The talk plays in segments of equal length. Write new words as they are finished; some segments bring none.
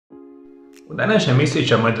U današnjoj emisiji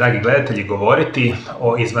ćemo, moji dragi gledatelji, govoriti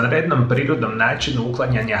o izvanrednom prirodnom načinu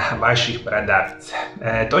uklanjanja vaših bradavica.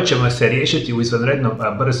 To ćemo se riješiti u izvanredno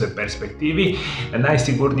brzoj perspektivi na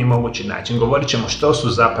najsigurniji mogući način. Govorit ćemo što su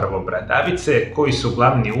zapravo bradavice, koji su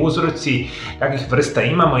glavni uzroci, kakvih vrsta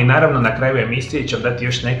imamo i naravno na kraju emisije ćemo dati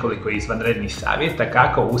još nekoliko izvanrednih savjeta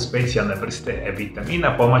kako uz specijalne vrste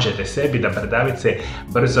vitamina pomažete sebi da bradavice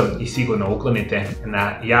brzo i sigurno uklonite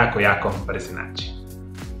na jako brzi način.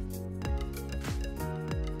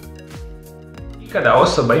 Kada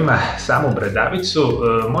osoba ima samu bradavicu,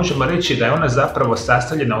 možemo reći da je ona zapravo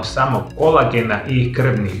sastavljena od samog kolagena i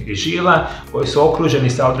krvnih žila koji su okruženi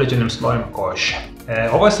sa određenim slojem kože.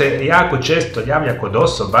 Ovo se jako često javlja kod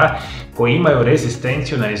osoba koji imaju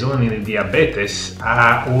rezistenciju na inzulin ili dijabetes,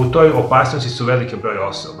 a u toj opasnosti su veliki broj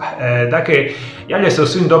osoba. Dakle, javlja se u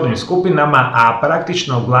svim dobnim skupinama, a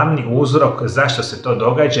praktično glavni uzrok zašto se to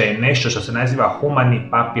događa je nešto što se naziva humani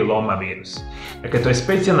papiloma virus. Dakle, to je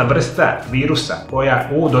specijalna vrsta virusa koja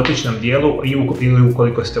u dotičnom dijelu ili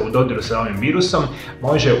ukoliko ste u dodiru sa ovim virusom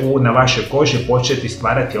može na vašoj koži početi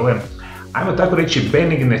stvarati ove, ajmo tako reći,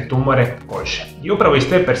 benigne tumore kože. I upravo iz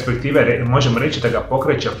te perspektive možemo reći da ga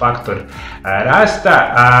pokreće faktor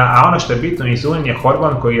rasta, a ono što je bitno, inzulin je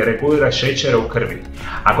hormon koji regulira šećere u krvi.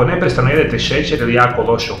 Ako neprestano jedete šećer ili jako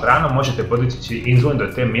lošu hranu, možete podići inzulin do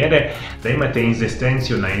te mjere da imate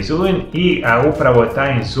inzistenciju na inzulin i upravo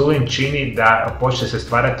taj inzulin čini da počne se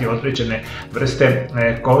stvarati određene vrste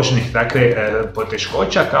kožnih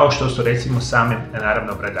poteškoća kao što su recimo same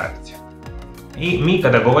naravno bradavice. I mi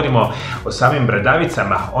kada govorimo o samim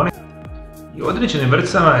bradavicama, one i određenim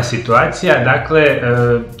vrstama situacija, dakle,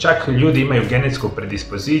 čak ljudi imaju genetsku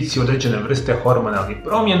predispoziciju, određene vrste hormonalnih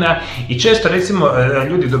promjena i često recimo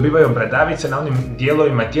ljudi dobivaju bradavice na onim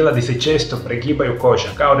dijelovima tijela gdje se često pregibaju koža,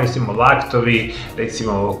 kao recimo laktovi,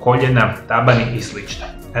 recimo koljena, tabani i sl.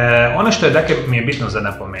 Ono što je, dakle, mi je bitno za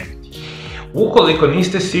napomenuti. Ukoliko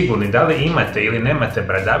niste sigurni da li imate ili nemate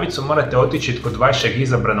bradavicu, morate otići kod vašeg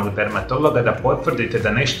izabranog dermatologa da potvrdite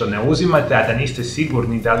da nešto ne uzimate, a da niste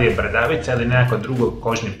sigurni da li je bradavica ili nekako drugo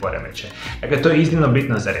kožni poremećaj. Dakle, to je iznimno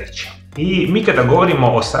bitno za reći. I mi kada govorimo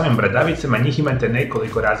o samim bradavicama, njih imate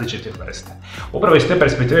nekoliko različitih vrsta. Upravo iz te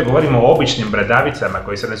perspektive govorimo o običnim bradavicama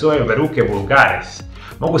koji se nazivaju verrucae vulgaris.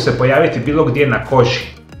 Mogu se pojaviti bilo gdje na koži,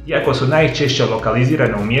 iako su najčešće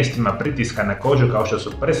lokalizirane u mjestima pritiska na kožu kao što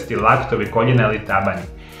su prsti, laktovi, koljena ili tabani.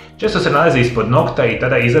 Često se nalaze ispod nokta i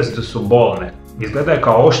tada izrazito su bolne. Izgledaju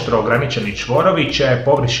kao oštro ograničeni čvorovi čija je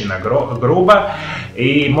površina gruba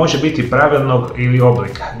i može biti pravilnog ili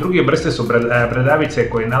oblika. Druge vrste su bradavice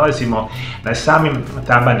koje nalazimo na samim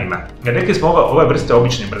tabanima. Rekli smo, ove vrste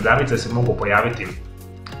običnih bradavica se mogu pojaviti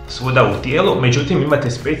svuda u tijelu, međutim imate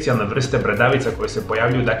specijalne vrste bradavica koje se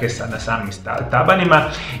pojavljuju, dakle, na samim tabanima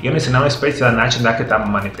i one se na ovaj specijalan način, dakle, tamo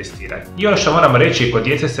manifestiraju. I ono što moramo reći, kod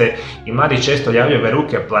djece se i mladi često javljaju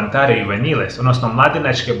verrucae plantare i veniles, odnosno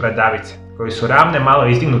mladenačke bradavice koje su ravne, malo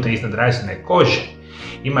izdignute iznad razine kože,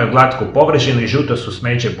 imaju glatku površinu i žuto su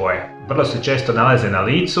smeđe boje. Vrlo se često nalaze na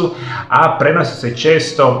licu, a prenose se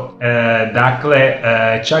često,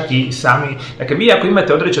 čak i sami. Dakle, vi ako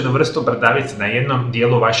imate određenu vrstu bradavice na jednom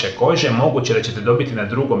dijelu vaše kože, moguće da ćete dobiti na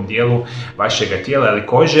drugom dijelu vašega tijela ili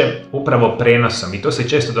kože upravo prenosom. I to se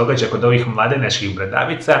često događa kod ovih mladenačkih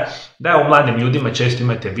bradavica, da u mladim ljudima često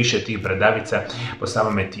imate više tih bradavica po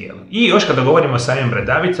samome tijelu. I još kada govorimo o samim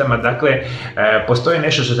bradavicama, dakle, postoji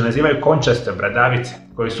nešto što se nazivaju končaste bradavice,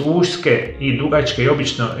 koje su uske i dugačke i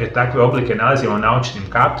obično takve oblike nalazimo na očnim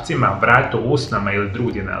kapcima, vratu, usnama ili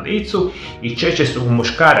drugdje na licu i češće su u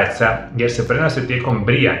muškaraca jer se prenose tijekom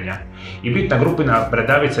brijanja. I bitna grupina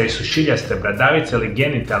bradavica su šiljaste bradavice ili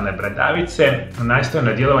genitalne bradavice, nastaju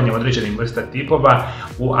na djelovanje određenih vrsta tipova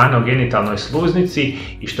u anogenitalnoj sluznici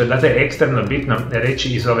i što je, dakle, ekstremno bitno reći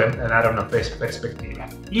iz ove, naravno, perspektive.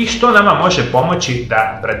 I što nama može pomoći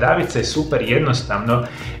da bradavice super jednostavno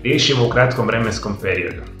riješimo u kratkom vremenskom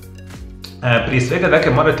periodu? Prije svega,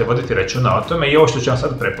 dakle, morate voditi računa o tome i ovo što ću vam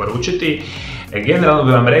sad preporučiti, generalno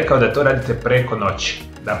bih vam rekao da to radite preko noći.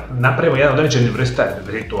 Da napravimo jedan određeni vrsta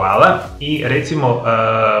rituala i recimo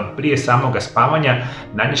prije samoga spavanja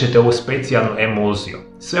naničete ovu specijalnu emulziju.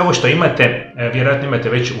 Sve ovo što imate, vjerojatno imate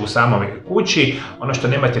već u samoj kući, ono što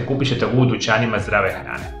nemate kupit ćete u dućanima zdrave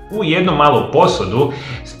hrane. U jednu malu posudu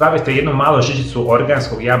stavite jednu malu žičicu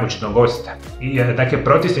organskog jabučnog octa. Dakle,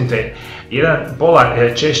 protisnite pola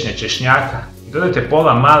češnje češnjaka i dodajte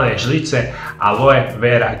pola male žlice aloe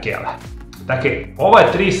vera gela. Dakle, ova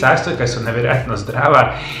tri sastojka su nevjerojatno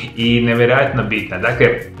zdrava i nevjerojatno bitna. Dakle,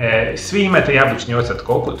 svi imate jabučni ocet,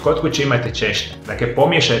 kod kuće imate češnjak. Dakle,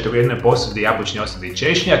 pomiješajte u jednoj posudi jabučni ocet i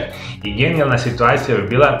češnjak i genijalna situacija bi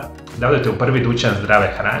bila da odete u prvi dućan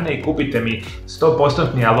zdrave hrane i kupite mi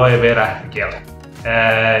 100% aloe vera gele.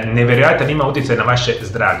 Nevjerojatan ima utjecaj na vaše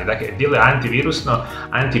zdravlje, dakle djeluje antivirusno,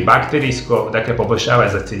 antibakterijsko, dakle poboljšava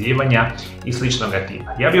zacijeljivanja i sličnog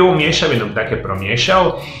tipa. Ja bi ovu mješavinu dakle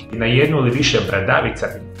promiješao i na jednu ili više bradavica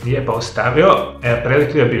lijepo ostavio,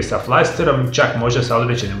 prelikrio bi sa flasterom, čak možda sa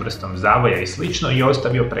određenim vrstom zavoja i slično i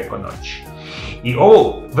ostavio preko noći. I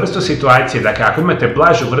ovu vrstu situacije, dakle ako imate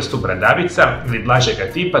blažu vrstu bradavica ili blažega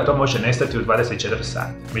tipa, to može nestati u 24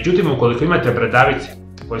 sata. Međutim, ukoliko imate bradavice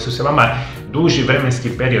koje su se vama duži vremenski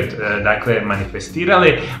period dakle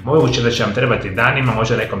manifestirali, moguće da će vam trebati danima,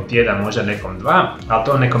 možda nekom tjedan, možda nekom dva, ali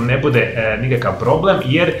to nekom ne bude nikakav problem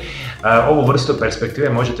jer ovu vrstu perspektive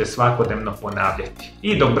možete svakodnevno ponavljati.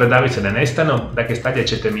 I dok bradavice ne nestanu, dakle stavljat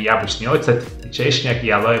ćete mi jabučni ocet, češnjak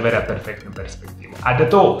i aloe vera perfektnu perspektivu. A da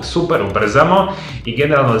to super ubrzamo i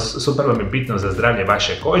generalno super vam je bitno za zdravlje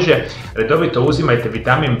vaše kože, redovito uzimajte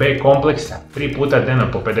vitamin B kompleksa 3 puta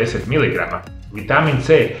dnevno po 50 mg, vitamin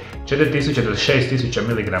C 4000 do 6000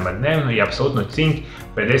 mg dnevno i apsolutno cink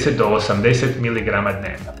 50 do 80 mg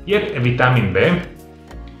dnevno. Jer vitamin B,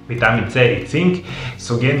 vitamin C i cink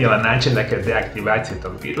su genijalan način dakle deaktivacije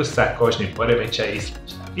tog virusa, kožnih poremećaja i sl.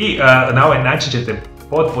 I na ovaj način ćete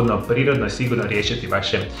potpuno prirodno i sigurno riješiti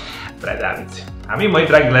vaše bradavice. A mi, moji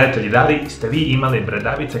dragi gledatelji, da li ste vi imali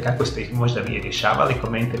bradavice, kako ste ih možda vi rješavali,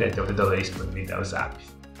 komentirajte ovdje dole ispod video zapis.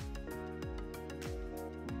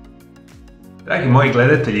 Dragi moji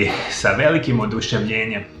gledatelji, sa velikim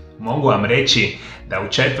oduševljenjem mogu vam reći da u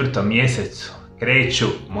 4. mjesecu kreću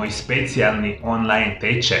moji specijalni online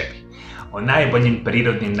tečajevi o najboljim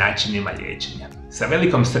prirodnim načinima liječenja. Sa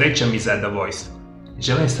velikom srećom i zadovoljstvom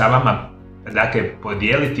želim sa vama dakle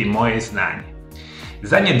podijeliti moje znanje.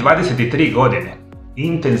 Zadnje 23 godine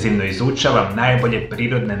intenzivno izučavam najbolje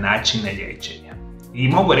prirodne načine liječenja. I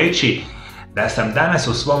mogu reći da sam danas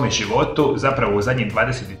u svome životu, zapravo u zadnjih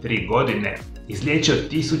 23 godine, izliječio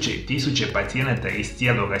tisuće i tisuće pacijenata iz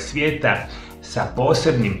cijeloga svijeta sa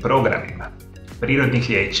posebnim programima prirodnih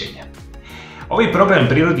liječenja. Ovi programi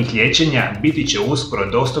prirodnih liječenja biti će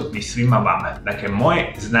uskoro dostupni svima vama. Dakle,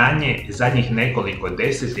 moje znanje zadnjih nekoliko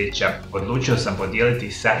desetljeća odlučio sam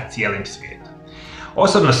podijeliti sa cijelim svijetom.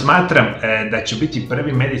 Osobno smatram da ću biti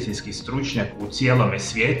prvi medicinski stručnjak u cijelome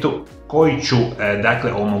svijetu koji ću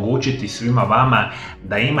dakle omogućiti svima vama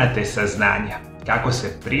da imate saznanja kako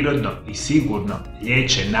se prirodno i sigurno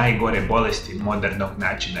liječe najgore bolesti modernog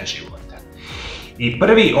načina života. I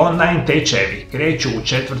prvi online tečajevi kreću u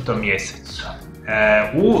 4. mjesecu.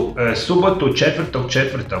 U subotu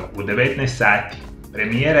 4.4. u 19 sati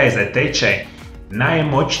premijera je za tečaj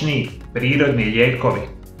najmoćniji prirodni lijekovi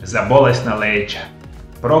za bolesna leđa.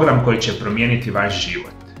 Program koji će promijeniti vaš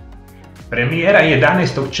život. Premijera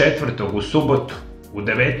 11.4. u subotu u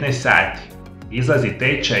 19 sati izlazi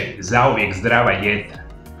tečaj Zauvijek zdrava jetra.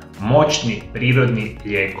 Moćni prirodni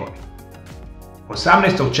lijekovi.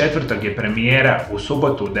 18.4. je premijera u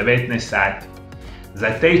subotu u 19 sati za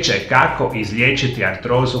tečaj Kako izliječiti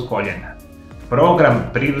artrozu koljena. Program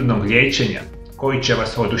prirodnog liječenja koji će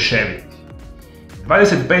vas oduševiti.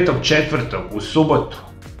 25.4. u subotu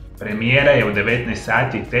premijera je u 19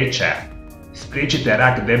 sati tečaja Spriječite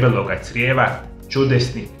rak debeloga crijeva,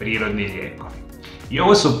 čudesni prirodni lijekovi. I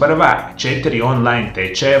ovo su prva 4 online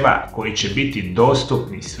tečajeva koji će biti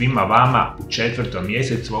dostupni svima vama u 4.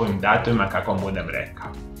 mjesecu ovim datumima kako budem rekao.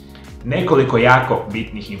 Nekoliko jako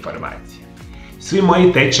bitnih informacija. Svi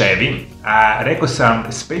moji tečajevi, a rekao sam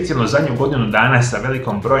specijalno zadnju godinu dana sa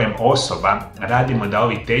velikom brojem osoba, radimo da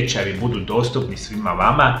ovi tečajevi budu dostupni svima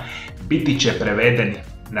vama, biti će prevedeni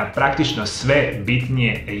na praktično sve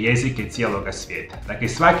bitnije jezike cijeloga svijeta. Dakle,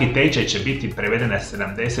 svaki tečaj će biti preveden na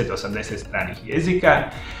 70-80 stranih jezika,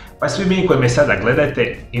 pa svi mi koji me sada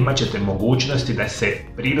gledate imat ćete mogućnosti da se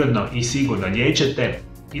prirodno i sigurno liječete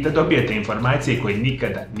i da dobijete informacije koje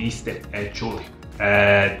nikada niste čuli.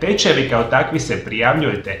 Tečajevi kao takvi se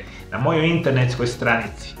prijavljujete na mojoj internetskoj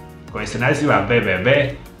stranici koja se naziva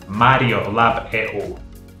www.mariolab.eu.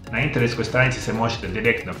 Na internetskoj stranici se možete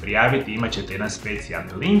direktno prijaviti, imat ćete jedan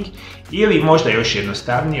specijalni link ili možda još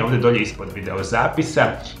jednostavnije, ovdje dolje ispod video zapisa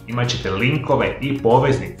imat ćete linkove i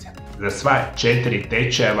poveznice za sva 4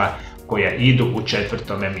 tečajeva koja idu u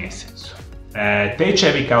 4. mjesecu.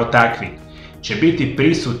 Tečajevi kao takvi će biti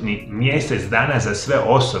prisutni mjesec dana za sve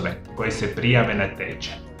osobe koje se prijave na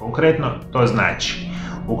tečaj. Konkretno to znači,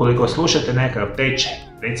 ukoliko slušate nekakav tečaj,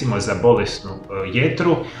 recimo za bolesnu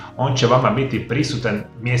jetru, on će vama biti prisutan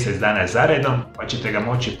mjesec dana zaredom, pa ćete ga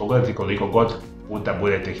moći pogledati koliko god puta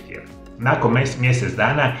budete htjeli. Nakon mjesec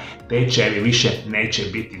dana tečajevi više neće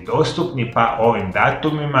biti dostupni, pa ovim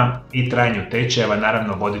datumima i trajanju tečajeva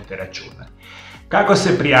naravno vodite računa. Kako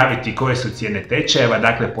se prijaviti, koje su cijene tečajeva?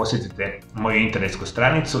 Dakle, posjetite moju internetsku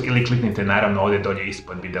stranicu ili kliknite naravno ovdje dolje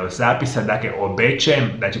ispod video zapisa. Dakle, obećajem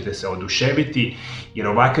da ćete se oduševiti jer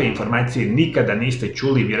ovakve informacije nikada niste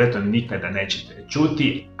čuli, vjerojatno nikada nećete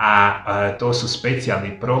čuti, a to su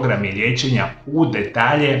specijalni programi liječenja u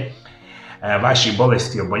detalje vaših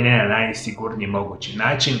bolesti i oboljenja na najsigurniji mogući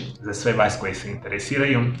način. Za sve vas koji se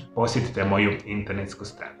interesiraju, posjetite moju internetsku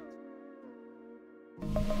stranicu.